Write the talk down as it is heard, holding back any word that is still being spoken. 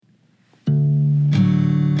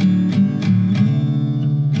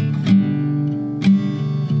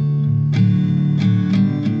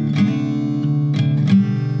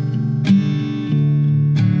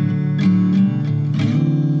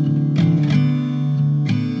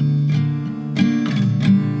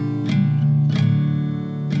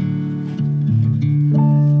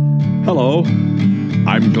Hello,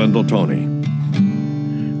 I'm Glendale Tony.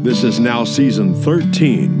 This is now season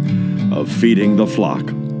 13 of Feeding the Flock.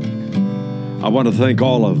 I want to thank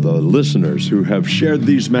all of the listeners who have shared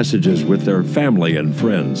these messages with their family and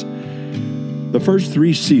friends. The first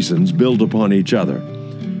 3 seasons build upon each other.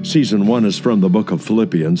 Season 1 is from the book of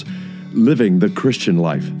Philippians, Living the Christian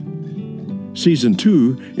Life. Season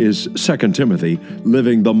 2 is 2 Timothy,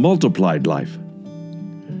 Living the Multiplied Life.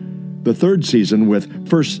 The third season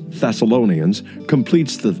with 1 Thessalonians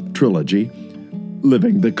completes the trilogy,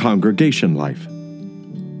 Living the Congregation Life.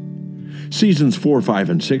 Seasons 4, 5,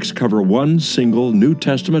 and 6 cover one single New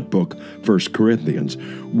Testament book, 1 Corinthians,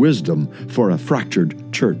 Wisdom for a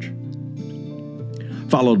Fractured Church.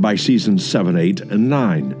 Followed by seasons 7, 8, and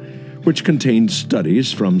 9, which contain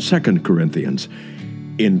studies from 2 Corinthians,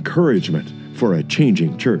 Encouragement for a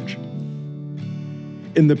Changing Church.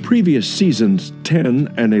 In the previous seasons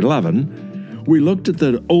 10 and 11, we looked at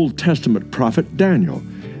the Old Testament prophet Daniel,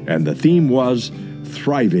 and the theme was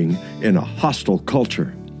Thriving in a Hostile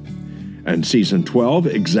Culture. And season 12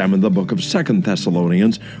 examined the book of 2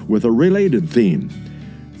 Thessalonians with a related theme,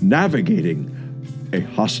 Navigating a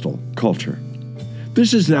Hostile Culture.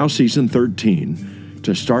 This is now season 13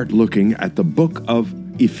 to start looking at the book of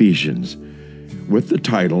Ephesians with the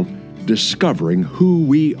title, Discovering Who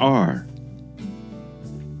We Are.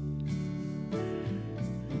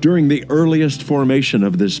 During the earliest formation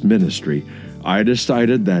of this ministry, I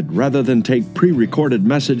decided that rather than take pre-recorded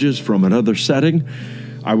messages from another setting,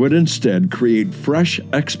 I would instead create fresh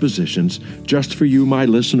expositions just for you, my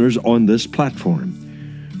listeners, on this platform.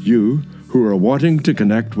 You who are wanting to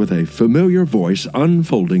connect with a familiar voice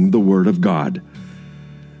unfolding the Word of God.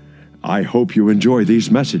 I hope you enjoy these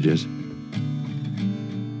messages.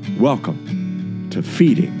 Welcome to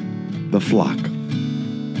Feeding the Flock.